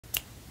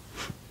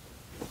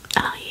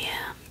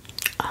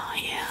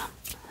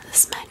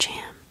this is my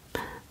jam.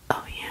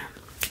 Oh yeah.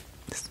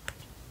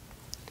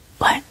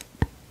 What?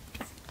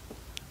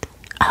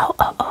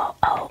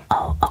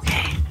 Oh,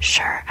 okay.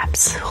 Sure,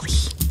 absolutely.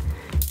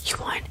 You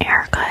want a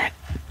haircut?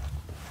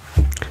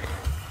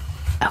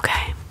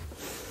 Okay.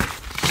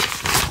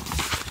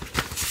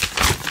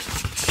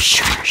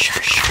 Sure.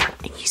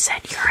 And you said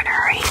you're in a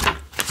hurry?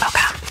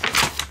 Okay.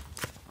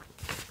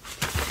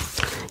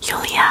 You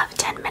only have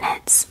 10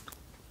 minutes.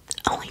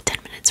 Only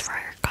 10 minutes for a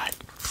haircut.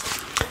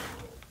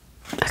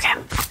 Okay.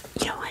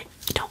 You know what?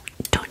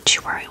 Don't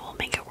you worry. We'll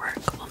make it work.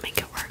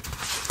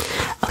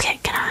 Okay,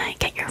 can I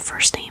get your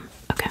first name?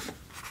 Okay.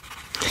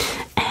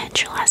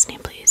 And your last name,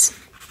 please.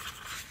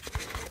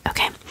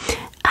 Okay.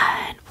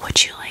 And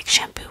would you like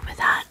shampoo with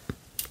that?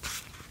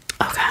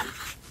 Okay.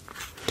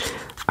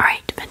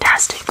 Alright,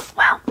 fantastic.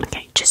 Well,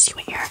 okay, just you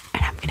wait here,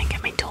 and I'm gonna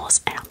get my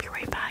tools, and I'll be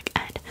right back,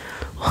 and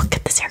we'll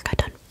get this haircut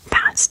done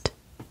fast.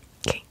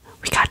 Okay,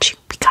 we got you.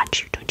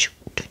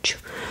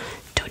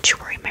 Don't you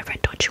worry, my friend.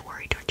 Don't you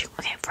worry.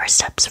 Okay, first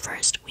steps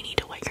first. We need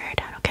to wet your hair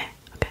down. Okay.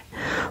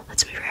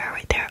 Let's move your hair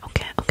right there.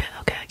 Okay. Good.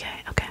 Okay,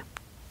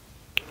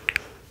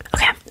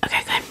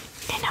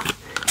 now.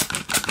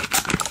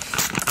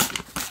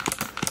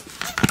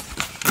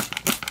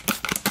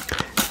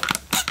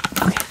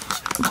 Okay,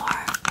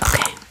 more.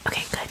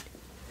 Okay, good.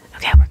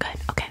 Okay, we're good.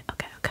 Okay.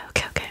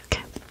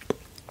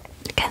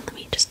 Again, let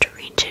me just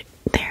arrange it.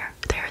 There.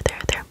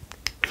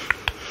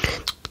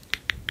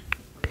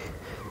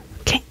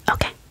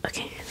 Okay.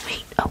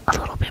 Wait, a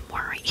little bit more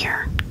right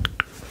here.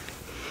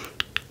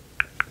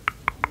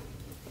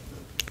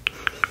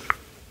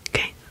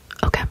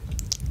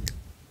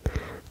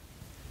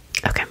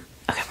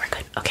 Okay, we're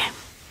good. Okay.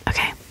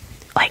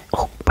 Like,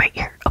 right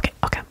here. Okay,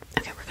 we're good.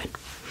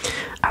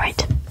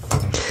 Alright.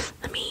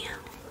 Let me,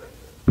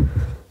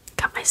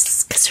 got my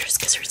scissors.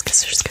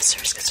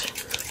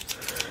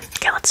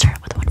 Okay, let's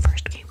start with one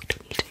first.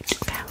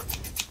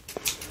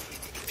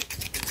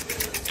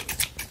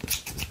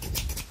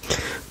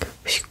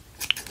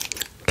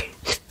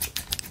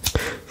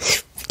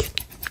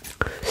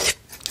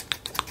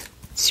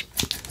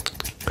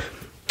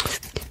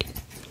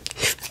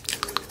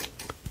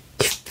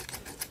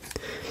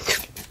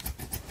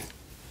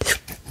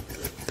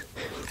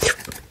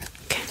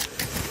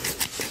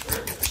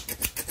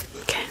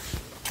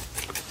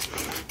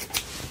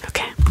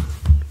 Okay,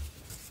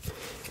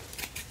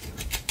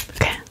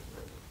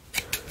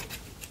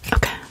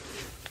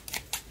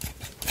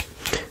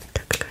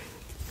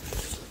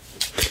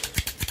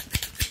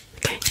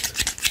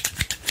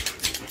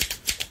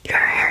 Your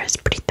hair is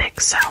pretty thick,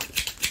 so I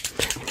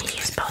need to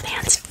use both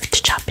hands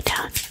to chop it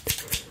down.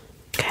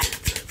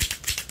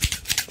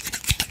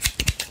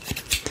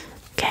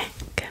 Okay,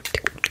 good.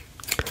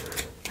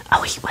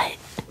 Oh wait, what?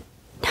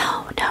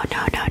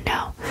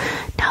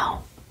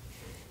 No.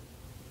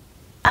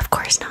 Of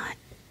course not.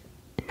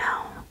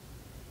 No.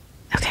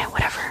 Okay,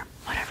 whatever.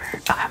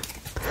 Okay,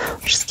 we'll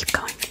just keep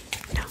going.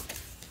 No.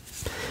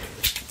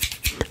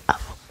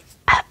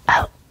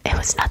 Oh, it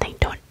was nothing.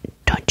 Don't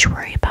you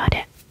worry about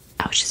it.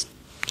 I was just,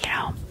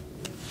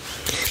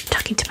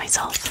 talking to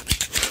myself.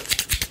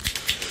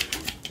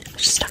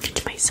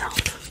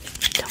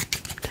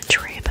 Don't you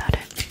worry about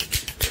it.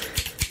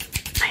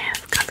 I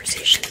have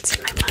conversations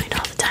in my mind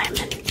all the time,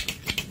 and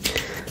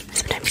I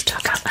sometimes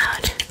talk out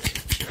loud.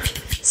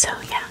 So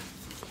yeah.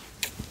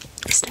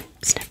 Snip.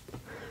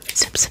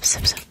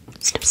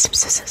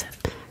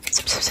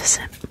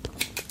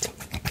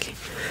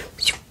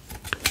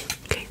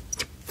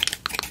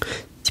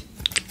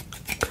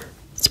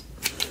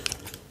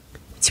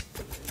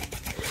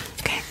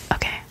 Okay.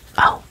 Okay.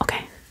 Oh,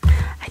 okay.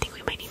 I think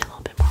we might need a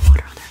little bit more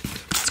water on that.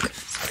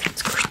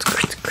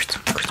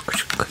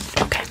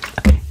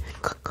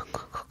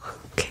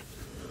 Okay.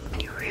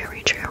 You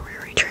rearrange your hair.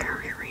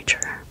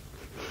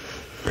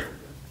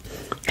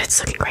 It's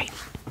looking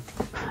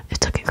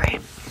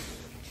great.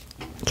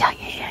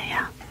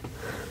 Yeah.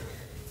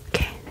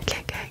 Okay.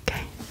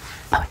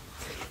 Oh,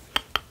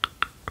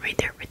 right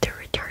there.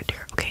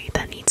 Okay,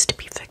 that needs to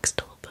be fixed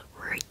a little bit.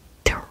 Right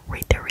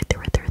there.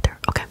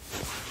 Okay.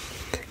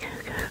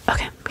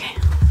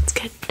 Let's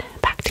get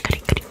back to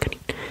cutting.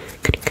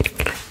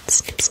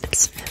 Snip.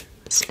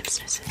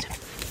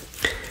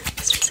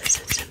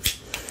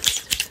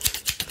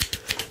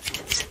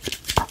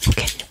 Oh,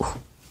 okay. Ooh,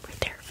 right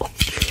there. Oh.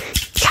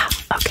 Yeah,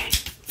 okay.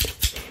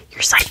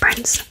 Your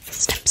sideburns.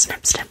 Snip.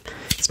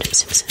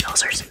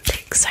 Those are some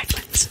big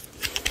sideburns.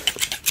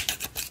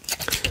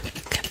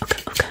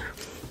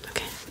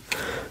 Okay.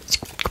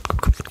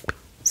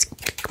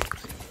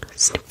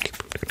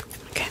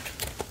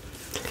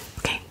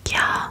 Okay,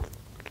 yeah.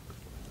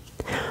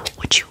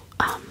 Would you,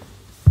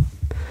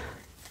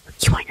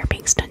 you want your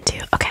bangs done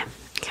too? Okay.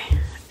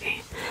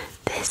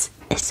 This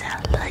is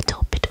a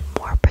little bit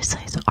more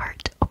precise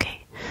art,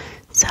 okay?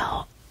 So,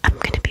 I'm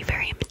gonna be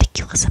very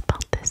meticulous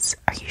about this.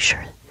 Are you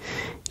sure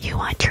you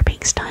want your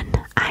bangs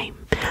done? I'm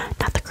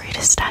not the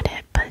greatest at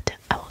it, but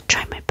I will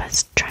try my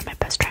best,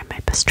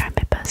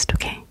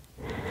 okay?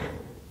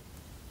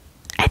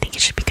 I think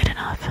it should be good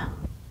enough.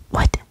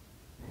 What?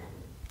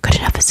 Good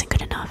enough isn't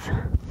good enough.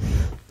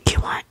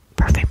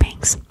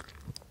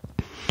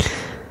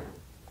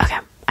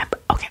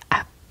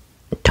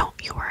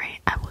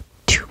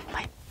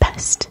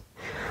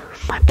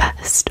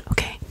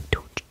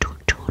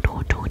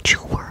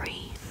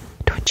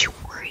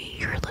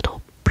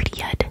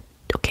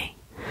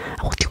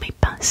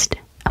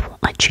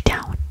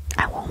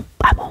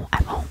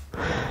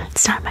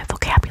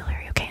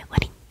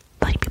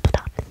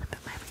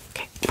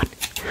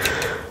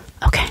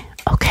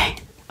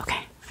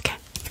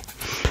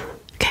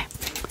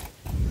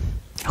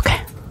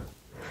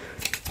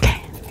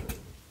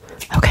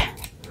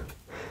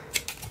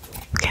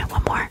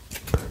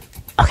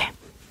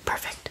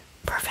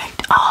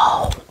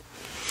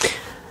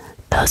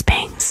 those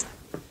bangs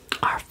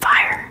are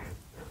fire,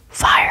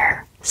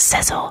 fire,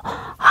 sizzle,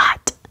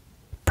 hot,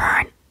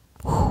 burn,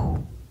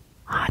 whoo,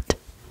 hot.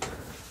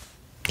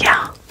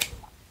 Yeah.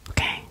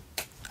 Okay.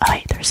 Oh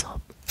wait, there's still.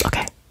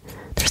 Okay.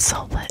 There's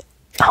still, but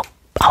oh.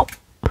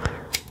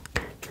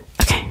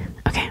 Okay.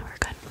 We're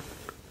good.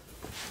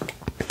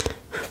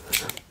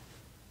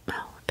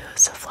 Oh, it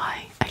was a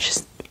fly. I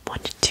just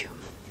wanted to,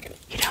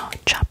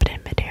 chop it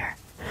in midair.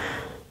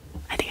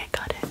 I think I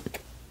got it.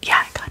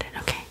 Yeah, I got it.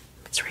 Okay.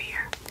 It's right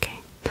here. Okay.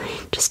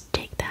 Just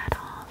take that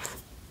off.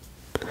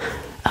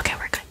 Okay,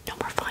 we're good. No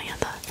more flying on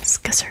the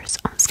scissors.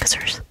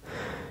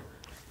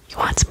 You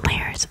want some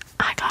layers?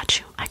 I got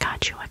you.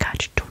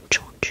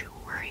 Don't you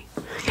worry.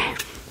 Okay.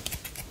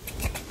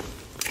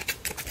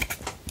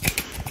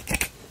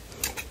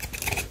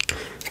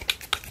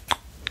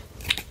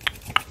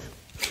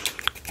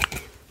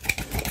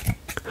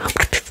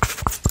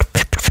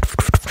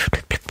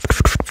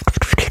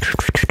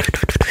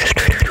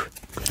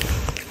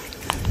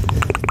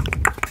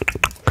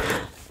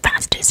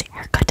 Fastest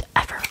haircut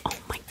ever. Oh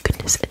my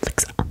goodness, it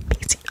looks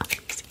amazing.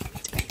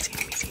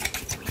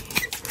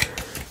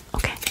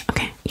 Okay,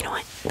 you know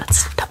what?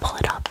 Let's double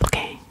it up,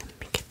 okay?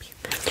 Make it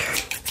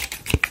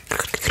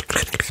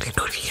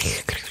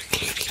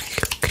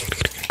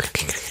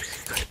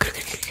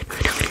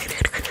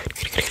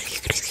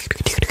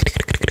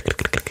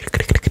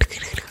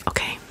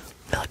okay,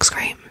 it looks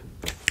great.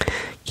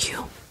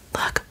 You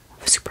look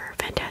super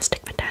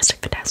fantastic.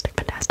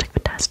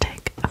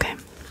 Okay.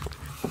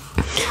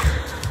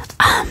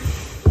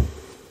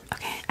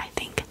 Okay, I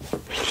think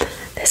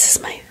this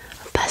is my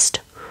best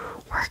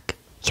work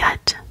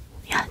yet.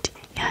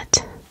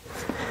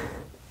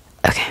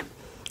 Okay,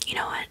 you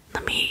know what?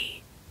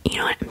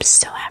 I'm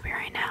so happy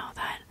right now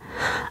that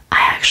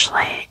I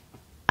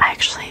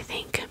actually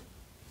think,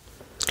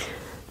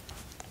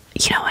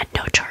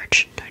 no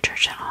charge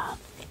at all.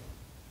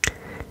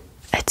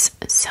 It's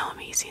so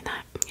amazing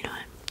that,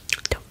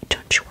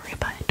 don't you worry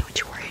about it. Don't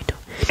you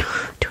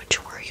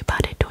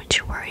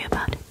worry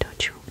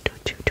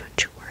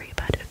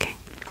about it, okay?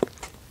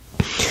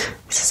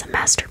 This is a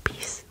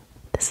masterpiece.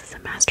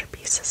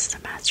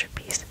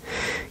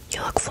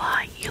 You look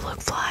fly.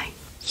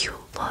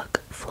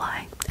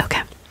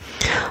 Okay.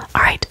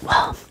 Alright,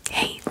 well,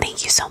 hey,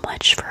 thank you so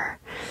much for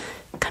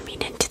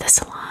coming into the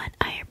salon.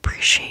 I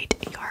appreciate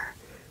your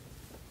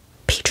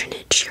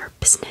patronage, your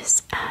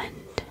business, and,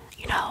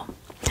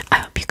 I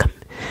hope you come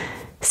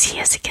see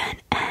us again,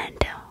 and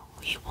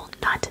we will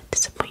not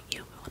disappoint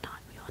you. We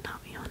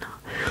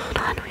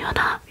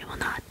will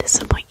not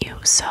disappoint you.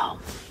 So,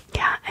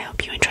 yeah, I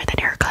hope you enjoyed that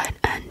haircut,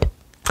 and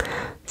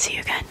see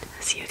you again.